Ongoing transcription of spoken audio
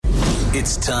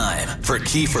It's time for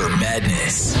Keefer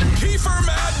Madness. Keefer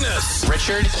Madness.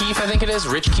 Richard Keefe, I think it is.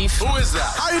 Rich Keefe. Who is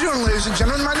that? How you doing, ladies and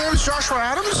gentlemen? My name is Joshua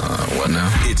Adams. What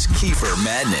now? It's Keefer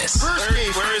Madness.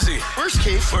 Where is he? Where's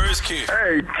Keith? Where is Keith?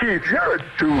 Hey, Keith, you're a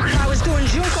douche. I was doing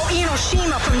Junko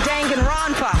Inoshima from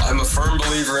Danganronpa. I'm a firm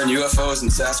believer in UFOs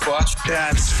and Sasquatch.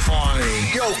 That's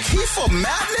funny. Yo, Keefer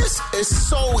Madness is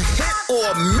so hit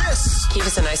or miss. Keith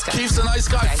is a nice guy. Keith's a nice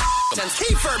guy. Okay.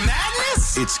 Keefer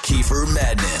Madness? It's Keefer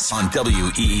Madness on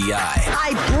WEEI.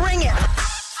 I bring it.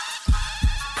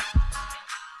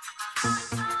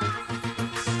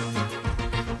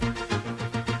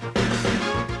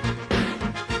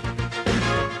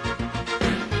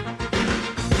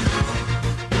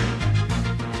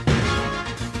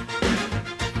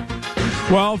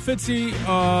 Well, Fitzy,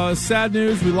 sad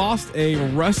news. We lost a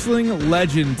wrestling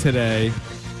legend today.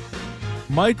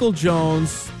 Michael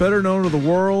Jones, better known to the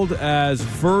world as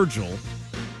Virgil,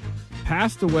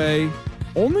 passed away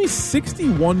only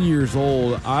 61 years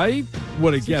old. I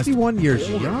would have guessed 61 years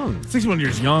older. young. 61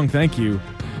 years young, thank you.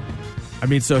 I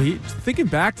mean, so thinking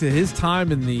back to his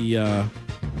time in the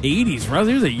 80s, right?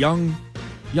 He was a young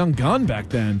gun back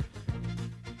then.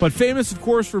 But famous, of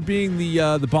course, for being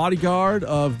the bodyguard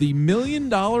of the $1 Million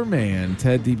Man,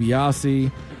 Ted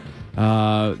DiBiase.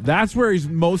 That's where he's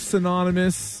most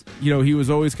synonymous. You know, he was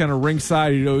always kind of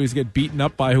ringside. He'd always get beaten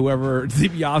up by whoever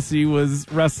DiBiase was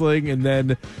wrestling, and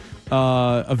then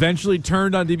eventually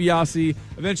turned on DiBiase.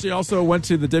 Eventually also went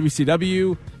to the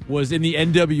WCW, was in the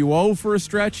NWO for a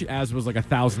stretch, as was like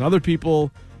 1,000 other people.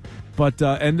 But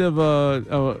end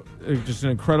of just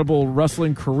an incredible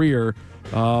wrestling career.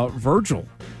 Virgil.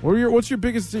 What's your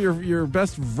biggest, your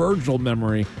best Virgil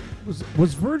memory?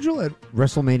 Was Virgil at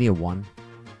WrestleMania 1?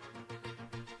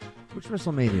 Which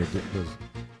WrestleMania was?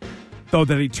 Oh,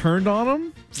 that he turned on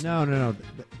him? No.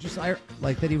 Just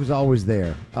like that he was always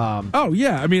there. Oh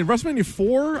yeah, I mean WrestleMania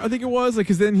 4, I think it was,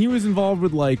 because then he was involved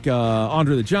with like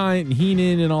Andre the Giant and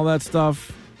Heenan and all that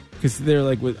stuff. Because they're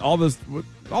like with all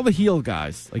the heel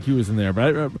guys, like he was in there.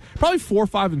 But probably 4,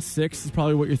 5, and 6 is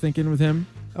probably what you're thinking with him.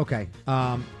 Okay.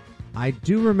 I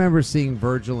do remember seeing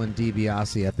Virgil and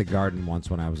DiBiase at the Garden once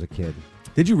when I was a kid.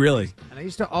 Did you really? And I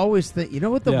used to always think, you know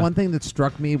what the one thing that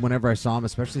struck me whenever I saw him,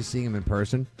 especially seeing him in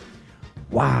person?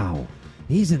 Wow,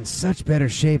 he's in such better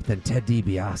shape than Ted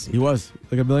DiBiase. He was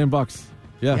like $1 million.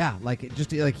 Yeah. Yeah,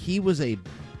 like he was a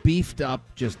beefed up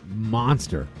just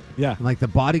monster. Yeah. And like the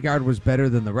bodyguard was better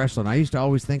than the wrestler. And I used to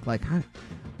always think like,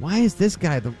 why is this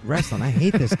guy the wrestling? I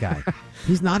hate this guy.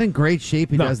 He's not in great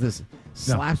shape. He does this.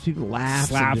 Slaps people, laughs.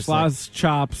 Slaps,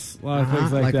 chops, a lot of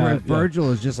things like that. Where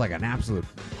Virgil is just like an absolute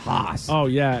hoss. Oh,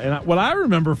 yeah. And what I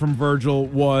remember from Virgil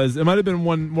was, it might have been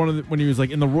one of the, when he was like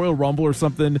in the Royal Rumble or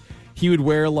something, he would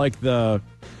wear like the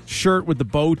shirt with the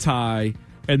bow tie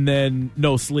and then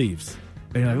no sleeves.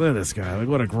 And you're like, look at this guy. Like,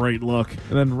 what a great look.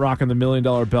 And then rocking the $1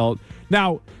 million belt.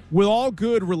 Now, with all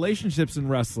good relationships in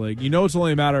wrestling, you know it's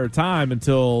only a matter of time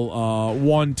until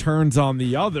one turns on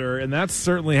the other, and that's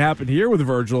certainly happened here with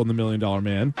Virgil and the $1 Million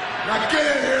Man. Now get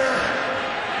in here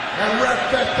and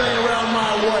wrap that thing around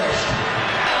my waist.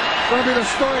 It's going to be the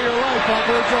story of your life, huh,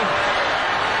 Virgil?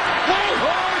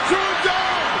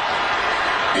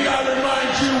 I got to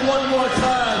remind you one more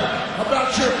time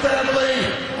about your family,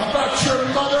 about your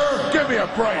mother. Give me a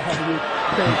break.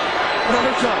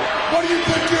 Another time. What do you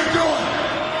think you're doing?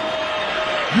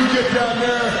 You get down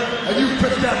there and you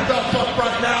pick that belt up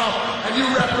right now and you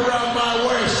wrap it around my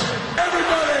waist.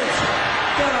 Everybody's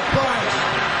got a prize.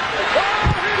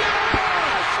 Oh, he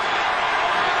does!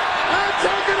 And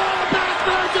take it all back,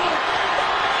 Virgil.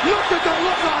 Look at the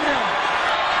look on him.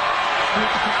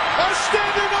 A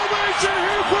standing ovation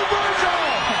here for Virgil.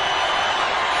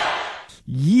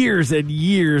 Years and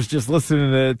years just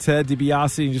listening to Ted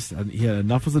DiBiase, and just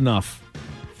enough was enough.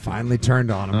 Finally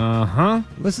turned on him. Uh-huh.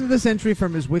 Listen to this entry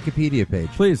from his Wikipedia page.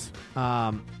 Please.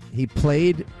 He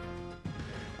played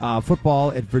football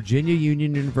at Virginia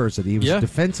Union University. He was a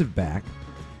defensive back.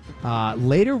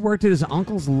 Later worked at his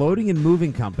uncle's loading and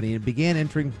moving company and began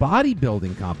entering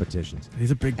bodybuilding competitions.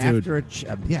 He's a big dude.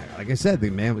 Like I said,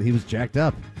 the man, he was jacked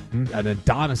up. An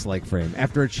Adonis-like frame.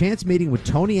 After a chance meeting with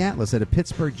Tony Atlas at a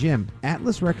Pittsburgh gym,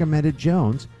 Atlas recommended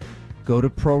Jones go to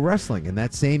pro wrestling. And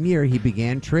that same year, he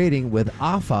began trading with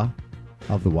Afa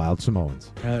of the Wild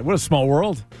Samoans. What a small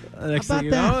world. Next thing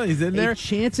you know, he's in there. A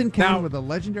chance encounter with a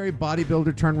legendary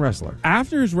bodybuilder turned wrestler.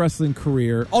 After his wrestling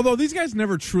career, although these guys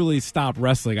never truly stopped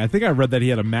wrestling, I think I read that he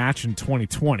had a match in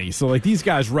 2020. So, like, these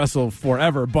guys wrestle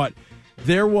forever. But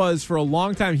there was, for a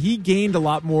long time, he gained a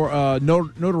lot more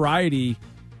notoriety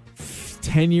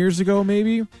 10 years ago,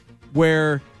 maybe,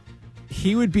 where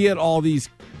he would be at all these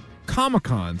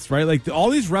Comic-Cons, right? Like all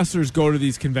these wrestlers go to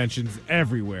these conventions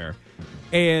everywhere.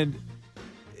 And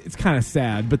it's kind of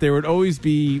sad, but there would always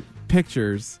be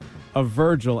pictures of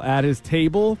Virgil at his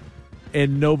table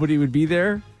and nobody would be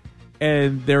there.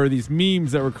 And there were these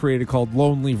memes that were created called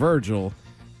Lonely Virgil,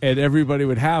 and everybody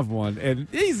would have one. And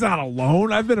he's not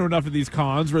alone. I've been to enough of these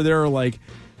cons where there are like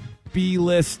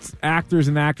B-list actors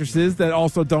and actresses that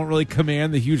also don't really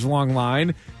command the huge long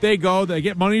line. They go, they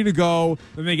get money to go,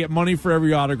 then they get money for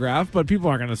every autograph. But people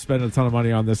aren't going to spend a ton of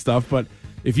money on this stuff. But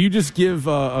if you just give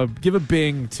a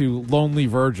bing to Lonely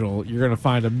Virgil, you're going to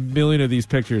find a million of these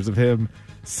pictures of him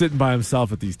sitting by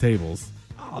himself at these tables.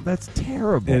 Oh, that's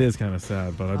terrible. It is kind of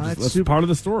sad, but that's super part of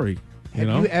the story. Have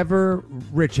you ever,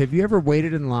 Rich,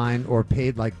 waited in line or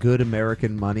paid like good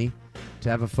American money to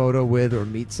have a photo with or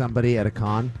meet somebody at a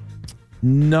con?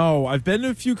 No, I've been to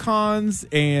a few cons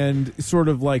and sort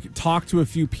of like talked to a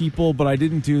few people, but I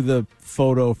didn't do the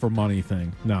photo for money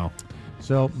thing. No.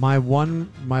 So my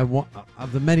one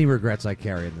of the many regrets I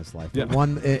carry in this life, Yeah. but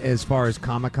one as far as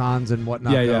Comic-Cons and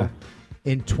whatnot Yeah, go, yeah.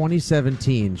 in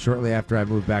 2017, shortly after I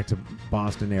moved back to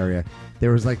Boston area,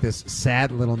 there was like this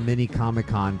sad little mini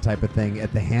Comic-Con type of thing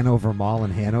at the Hanover Mall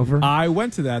in Hanover. I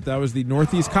went to that. That was the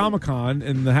Northeast Comic-Con,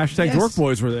 and the hashtag Yes. Dork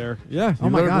Boys were there. Yeah. Oh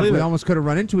my God, we it. almost could have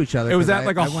run into each other. It was 'cause at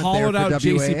like a I went there hollowed-out for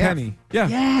J.C. WAF. Penney. Yeah.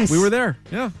 Yes. We were there.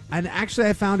 Yeah. And actually,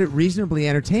 I found it reasonably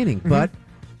entertaining, but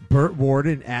Burt Ward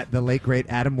and the late, great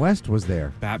Adam West was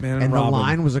there. Batman and Robin. the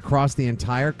line was across the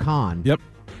entire con. Yep.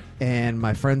 And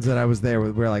my friends that I was there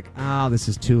with were like, this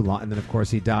is too long. And then, of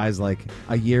course, he dies like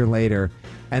a year later.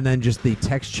 And then just the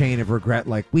text chain of regret,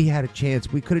 like, we had a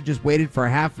chance. We could have just waited for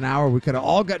half an hour. We could have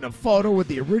all gotten a photo with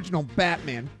the original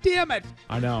Batman. Damn it.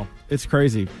 I know. It's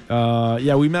crazy.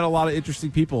 Yeah, we met a lot of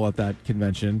interesting people at that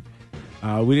convention.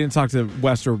 We didn't talk to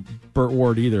West or Burt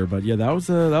Ward either, but yeah, that was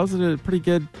a pretty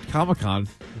good Comic-Con.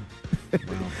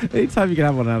 Anytime you can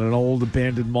have one at an old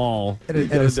abandoned mall, At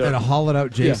a hollowed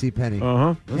out J.C. Penney.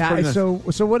 Uh-huh. Yeah.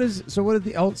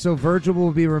 So Virgil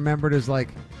will be remembered as like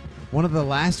one of the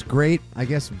last great, I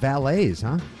guess, valets,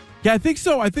 huh? Yeah, I think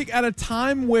so. I think at a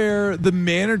time where the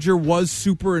manager was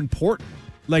super important,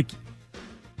 like,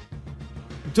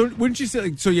 wouldn't you say?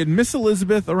 Like, so you had Miss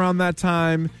Elizabeth around that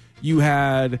time. You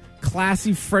had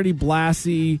classy Freddie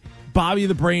Blassie, Bobby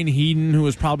the Brain Heenan, who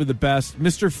was probably the best,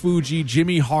 Mr. Fuji,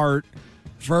 Jimmy Hart,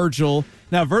 Virgil.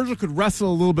 Now, Virgil could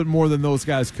wrestle a little bit more than those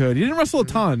guys could. He didn't wrestle a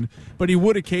ton, but he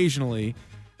would occasionally.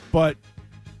 But,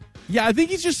 yeah, I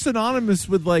think he's just synonymous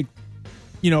with, like,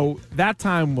 that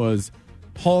time was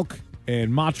Hulk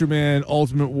and Macho Man,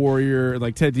 Ultimate Warrior,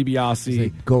 like Ted DiBiase.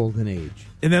 It's a golden age.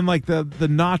 And then, like, the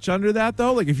notch under that,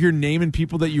 though, like, if you're naming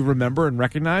people that you remember and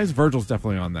recognize, Virgil's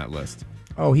definitely on that list.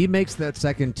 Oh, he makes that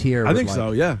second tier. I think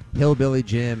so, yeah. Hillbilly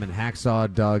Jim and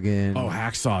Hacksaw Duggan. Oh,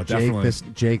 Hacksaw, definitely.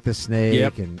 Jake the Snake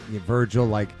Yep. and Virgil.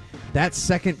 Like, that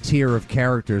second tier of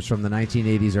characters from the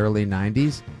 1980s, early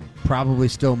 90s, probably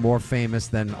still more famous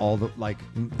than all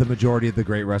the majority of the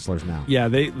great wrestlers now. Yeah,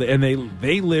 they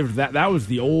lived that. That was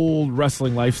the old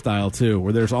wrestling lifestyle too,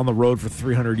 where there's on the road for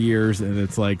 300 years, and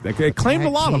it's like it claimed a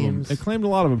lot of them. It claimed a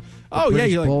lot of them. Oh yeah,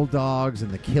 British you like Bulldogs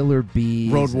and the Killer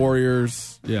Bees, Road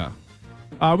Warriors. Yeah.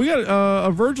 We got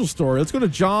a Virgil story. Let's go to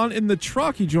John in the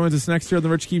truck. He joins us next here on the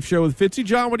Rich Keefe Show with Fitzy.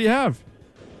 John, what do you have?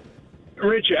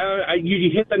 Rich,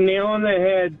 you hit the nail on the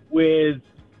head with.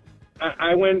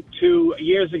 I went to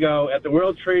years ago at the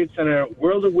World Trade Center,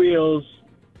 World of Wheels.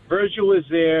 Virgil was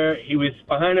there. He was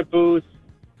behind a booth.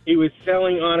 He was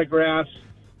selling autographs.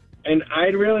 And I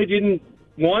really didn't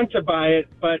want to buy it,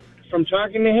 but from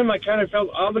talking to him, I kind of felt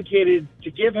obligated to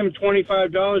give him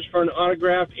 $25 for an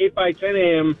autographed 8x10 of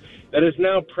him that is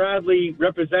now proudly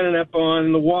represented up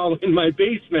on the wall in my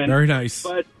basement. Very nice.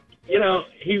 But,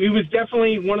 he was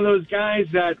definitely one of those guys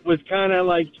that was kind of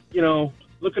like,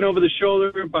 looking over the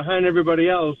shoulder behind everybody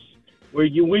else, where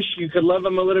you wish you could love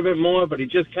him a little bit more, but he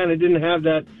just kind of didn't have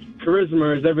that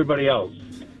charisma as everybody else.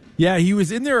 Yeah, he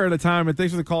was in there at a time, and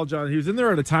thanks for the call, John. He was in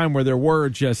there at a time where there were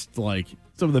just like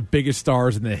some of the biggest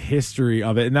stars in the history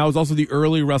of it, and that was also the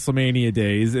early WrestleMania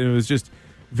days, and it was just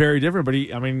very different. But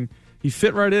he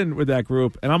fit right in with that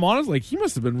group, and I'm honest, like, he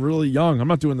must have been really young. I'm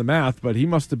not doing the math, but he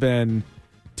must have been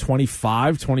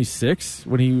 25, 26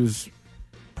 when he was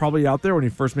probably out there when he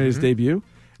first made his debut.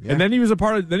 Yeah. And then he was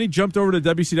then he jumped over to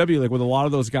WCW, like with a lot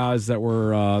of those guys that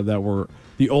were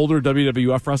the older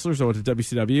WWF wrestlers that went to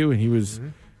WCW, and he was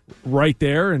right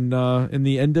there in the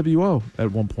NWO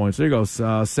at one point. So there you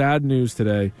go. Sad news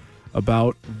today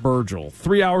about Virgil.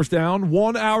 3 hours down,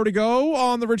 1 hour to go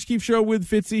on the Rich Keefe Show with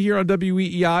Fitzy here on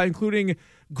WEEI, including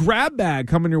Grab Bag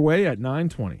coming your way at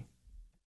 9:20.